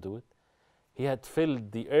ﷺ used to do it, he had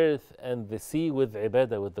filled the earth and the sea with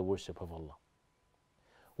ibadah, with the worship of Allah.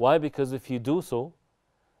 Why? Because if you do so,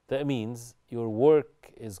 that means your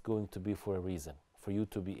work is going to be for a reason, for you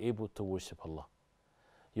to be able to worship Allah.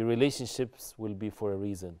 Your relationships will be for a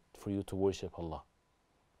reason, for you to worship Allah.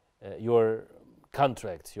 Your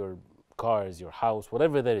contracts, your cars, your house,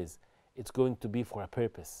 whatever that is, it's going to be for a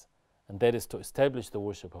purpose. And that is to establish the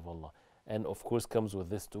worship of Allah. And of course comes with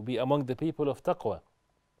this, to be among the people of taqwa,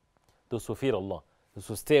 those who fear Allah, those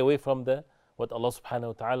who stay away from what Allah subhanahu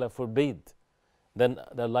wa ta'ala forbade. Then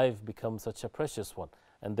their life becomes such a precious one.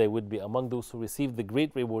 And they would be among those who receive the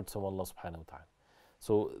great rewards from Allah subhanahu wa ta'ala.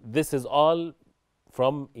 So this is all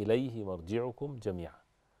from إِلَيْهِ مَرْجِعُكُمْ جَمِيعًا.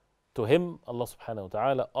 To Him, Allah subhanahu wa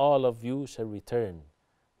ta'ala, all of you shall return.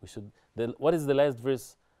 What is the last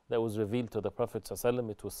verse that was revealed to the Prophet sallallahu alaihi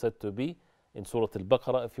wasallam? It was said to be in Surah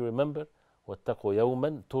Al-Baqarah, if you remember, وَاتَّقُوا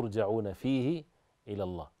يَوْمًا تُرْجَعُونَ فِيهِ إِلَى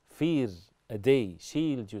اللَّهِ. Fear a day,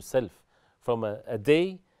 shield yourself from a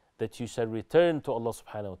day that you shall return to Allah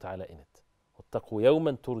subhanahu wa ta'ala in it. وَاتَّقُوا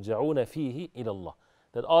يَوْمًا تُرْجَعُونَ فِيهِ إِلَى اللَّهِ.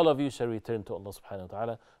 That all of you shall return to Allah subhanahu wa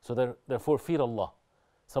ta'ala. So therefore fear Allah.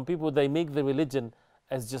 Some people, they make the religion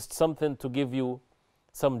as just something to give you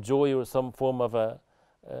some joy or some form of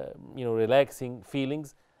relaxing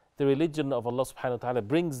feelings. The religion of Allah subhanahu wa ta'ala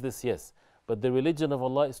brings this, yes. But the religion of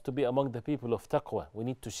Allah is to be among the people of taqwa. We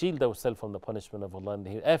need to shield ourselves from the punishment of Allah in the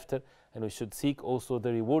hereafter, and we should seek also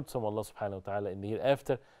the rewards from Allah subhanahu wa ta'ala in the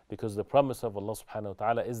hereafter, because the promise of Allah subhanahu wa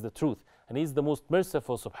ta'ala is the truth. And He is the most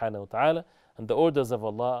merciful subhanahu wa ta'ala, and the orders of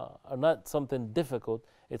Allah are not something difficult.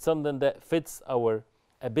 It's something that fits our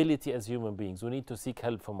ability as human beings. We need to seek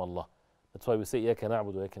help from Allah. That's why we say, إِيَّاكَ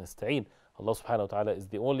نَعْبُدُ وَإِيَّاكَ نَسْتَعِينُ. Allah subhanahu wa ta'ala is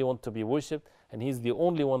the only one to be worshipped, and He's the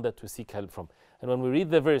only one that we seek help from. And when we read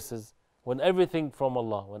the verses, when everything from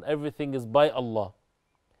Allah, when everything is by Allah,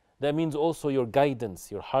 that means also your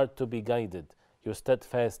guidance, your heart to be guided, your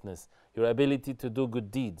steadfastness, your ability to do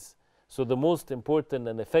good deeds. So the most important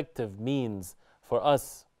and effective means for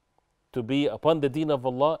us to be upon the deen of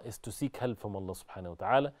Allah is to seek help from Allah subhanahu wa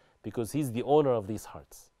ta'ala, because He's the owner of these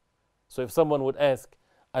hearts. So if someone would ask,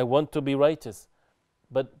 I want to be righteous,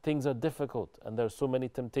 but things are difficult and there are so many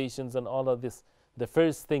temptations and all of this, the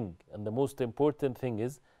first thing and the most important thing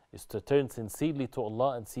is to turn sincerely to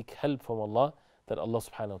Allah and seek help from Allah, that Allah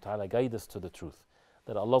subhanahu wa ta'ala guide us to the truth.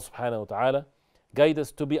 that Allah subhanahu wa ta'ala guide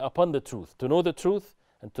us to be upon the truth, to know the truth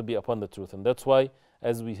and to be upon the truth. And that's why,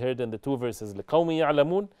 as we heard in the two verses, لِقَوْمِ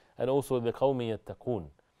يَعْلَمُونَ and also لِقَوْمِ يَتَّقُونَ.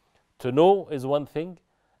 To know is one thing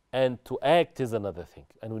and to act is another thing.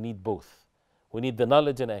 And we need both. We need the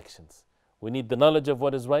knowledge and actions. We need the knowledge of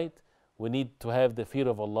what is right. We need to have the fear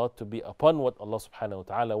of Allah to be upon what Allah subhanahu wa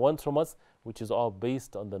ta'ala wants from us, which is all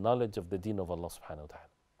based on the knowledge of the deen of Allah subhanahu wa ta'ala.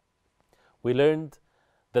 We learned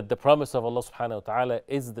that the promise of Allah subhanahu wa ta'ala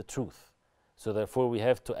is the truth. So therefore we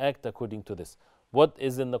have to act according to this. What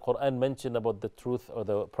is in the Quran mentioned about the truth or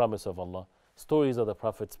the promise of Allah? Stories of the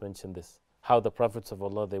prophets mention this. How the prophets of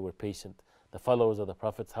Allah, they were patient. The followers of the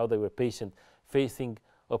prophets, how they were patient, facing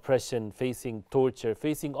oppression, facing torture,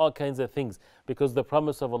 facing all kinds of things. Because the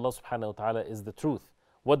promise of Allah subhanahu wa ta'ala is the truth.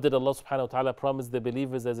 What did Allah subhanahu wa ta'ala promise the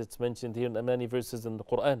believers, as it's mentioned here in many verses in the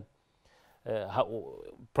Quran?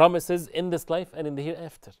 Promises in this life and in the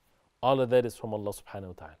hereafter. All of that is from Allah subhanahu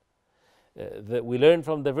wa ta'ala. We learn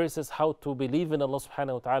from the verses how to believe in Allah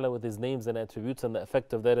subhanahu wa ta'ala with His names and attributes and the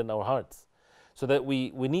effect of that in our hearts. So that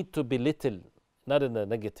we need to belittle, not in a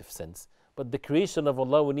negative sense, but the creation of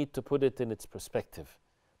Allah, we need to put it in its perspective.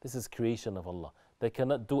 This is creation of Allah. They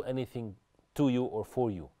cannot do anything to you or for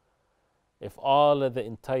you. If all of the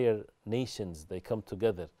entire nations, they come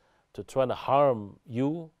together to try to harm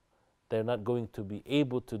you, they're not going to be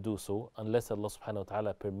able to do so unless Allah subhanahu wa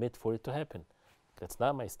ta'ala permit for it to happen. That's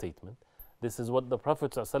not my statement. This is what the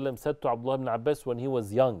Prophet ﷺ said to Abdullah ibn Abbas when he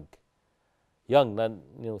was young, not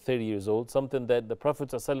 30 years old. Something that the Prophet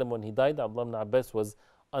ﷺ, when he died, Abdullah ibn Abbas was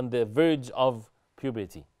on the verge of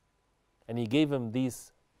puberty. And he gave him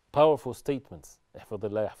these powerful statements,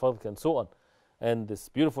 ihfadillah yahfadhka, and so on. And this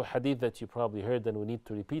beautiful hadith that you probably heard, and we need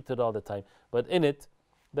to repeat it all the time. But in it,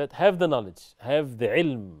 that have the knowledge, have the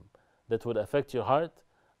ilm that would affect your heart.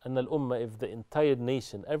 And al-ummah, if the entire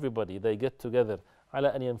nation, everybody, they get together,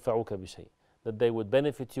 على أن ينفعوك بشيء, that they would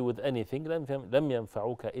benefit you with anything, لم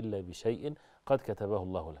ينفعوك إلا بشيء قد كتبه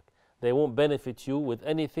الله لك. They won't benefit you with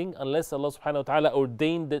anything unless Allah subhanahu wa ta'ala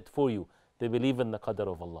ordained it for you. They believe in the qadr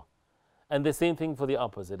of Allah. And the same thing for the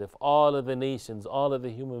opposite. If all of the nations, all of the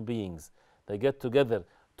human beings, they get together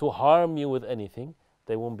to harm you with anything,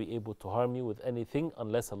 they won't be able to harm you with anything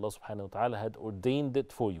unless Allah subhanahu wa ta'ala had ordained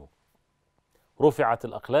it for you. رفعت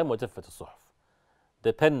الأقلام وجفت الصحف.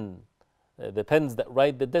 The pens that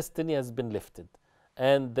write the destiny has been lifted.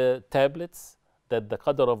 And the tablets that the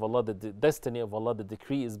qadr of Allah, the destiny of Allah, the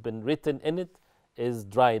decree has been written in it, is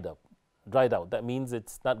dried out. That means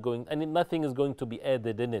it's not going, and nothing is going to be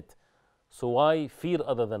added in it. So why fear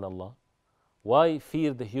other than Allah? Why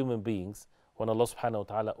fear the human beings when Allah subhanahu wa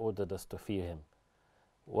ta'ala ordered us to fear Him?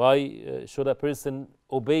 Why should a person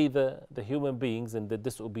obey the human beings in the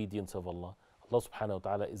disobedience of Allah? Allah subhanahu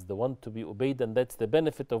wa ta'ala is the one to be obeyed, and that's the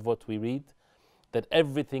benefit of what we read, that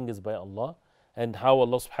everything is by Allah. And how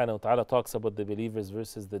Allah subhanahu wa ta'ala talks about the believers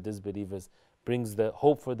versus the disbelievers, brings the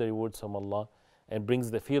hope for the rewards from Allah, and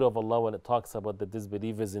brings the fear of Allah when it talks about the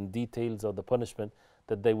disbelievers in details of the punishment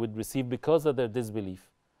that they would receive because of their disbelief.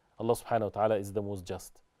 Allah subhanahu wa ta'ala is the most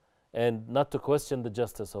just. And not to question the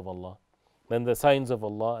justice of Allah, and the signs of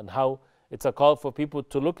Allah, and how it's a call for people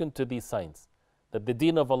to look into these signs. That the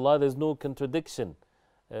deen of Allah, there's no contradiction.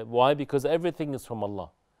 Why? Because everything is from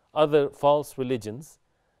Allah. Other false religions,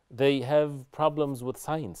 they have problems with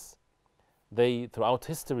science. They, throughout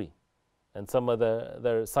history, and some of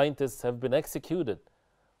their scientists have been executed.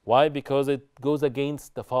 Why? Because it goes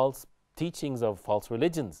against the false teachings of false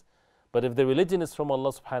religions. But if the religion is from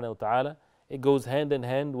Allah subhanahu wa ta'ala, it goes hand in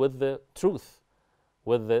hand with the truth,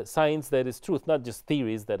 with the science that is truth, not just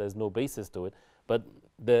theories that has no basis to it, but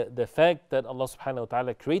the fact that Allah subhanahu wa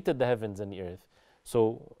ta'ala created the heavens and the earth.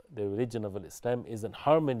 So the religion of Islam is in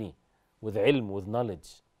harmony with ilm, with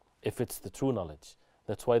knowledge, if it's the true knowledge.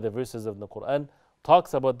 That's why the verses of the Quran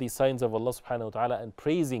talks about these signs of Allah subhanahu wa ta'ala and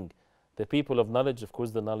praising the people of knowledge. Of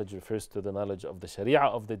course, the knowledge refers to the knowledge of the Sharia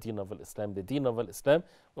of the deen of Islam, the deen of Islam.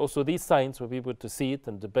 Also these signs for people to see it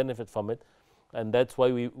and to benefit from it. And that's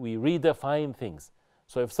why we redefine things.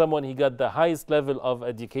 So if someone, he got the highest level of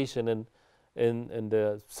education in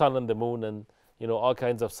the sun and the moon and all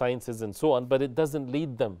kinds of sciences and so on, but it doesn't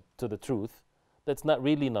lead them to the truth, that's not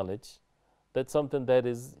really knowledge. That's something that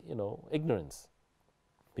is, ignorance.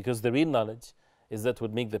 Because the real knowledge is that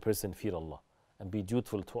would make the person fear Allah and be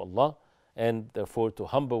dutiful to Allah, and therefore to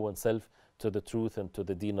humble oneself to the truth and to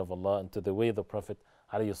the deen of Allah and to the way of the Prophet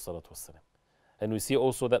ﷺ. And we see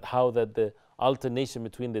also that how that the alternation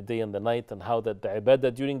between the day and the night, and how that the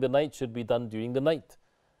ibadah during the night should be done during the night.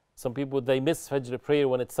 Some people, they miss Fajr prayer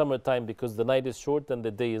when it's summertime because the night is short and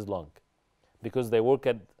the day is long. Because they work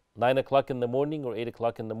at 9 o'clock in the morning or 8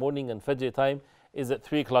 o'clock in the morning, and Fajr time is at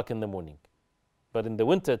 3 o'clock in the morning. But in the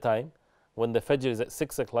winter time, when the Fajr is at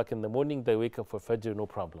 6 o'clock in the morning, they wake up for Fajr, no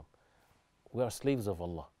problem. We are slaves of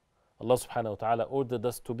Allah. Allah subhanahu wa ta'ala ordered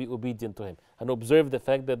us to be obedient to Him and observe the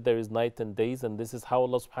fact that there is night and days, and this is how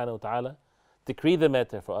Allah subhanahu wa ta'ala decree the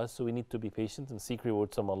matter for us. So we need to be patient and seek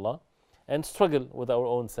rewards from Allah and struggle with our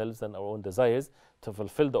own selves and our own desires to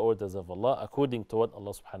fulfill the orders of Allah according to what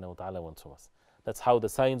Allah subhanahu wa ta'ala wants from us. That's how the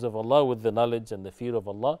signs of Allah with the knowledge and the fear of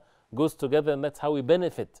Allah goes together, and that's how we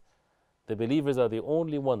benefit. The believers are the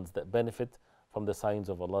only ones that benefit from the signs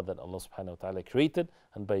of Allah that Allah subhanahu wa ta'ala created,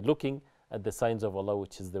 and by looking at the signs of Allah,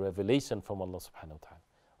 which is the revelation from Allah subhanahu wa ta'ala.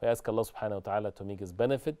 We ask Allah subhanahu wa ta'ala to make us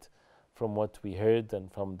benefit from what we heard and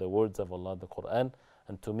from the words of Allah, the Quran,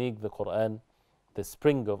 and to make the Quran the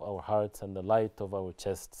spring of our hearts and the light of our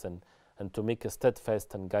chests, and to make us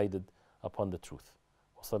steadfast and guided upon the truth.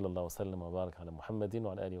 وصلى الله وسلم وبارك على محمد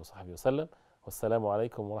وعلى آله وصحبه وسلم والسلام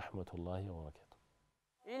عليكم ورحمة الله وبركاته.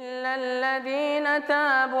 إلا الذين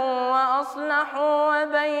تابوا وأصلحوا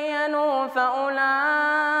وبينوا فأولئك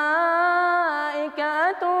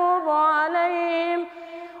أتوب عليهم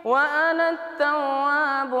وأنا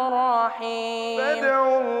التواب الرحيم.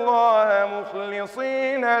 فادعوا الله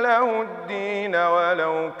مخلصين له الدين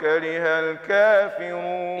ولو كره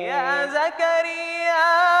الكافرون. يا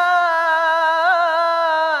زكريا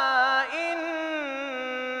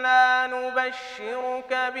إنا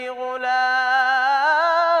نبشرك بغلام.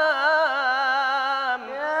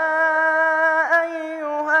 يا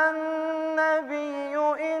أيها النبي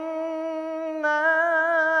إنا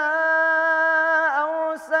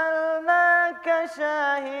أرسلناك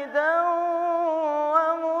شاهدا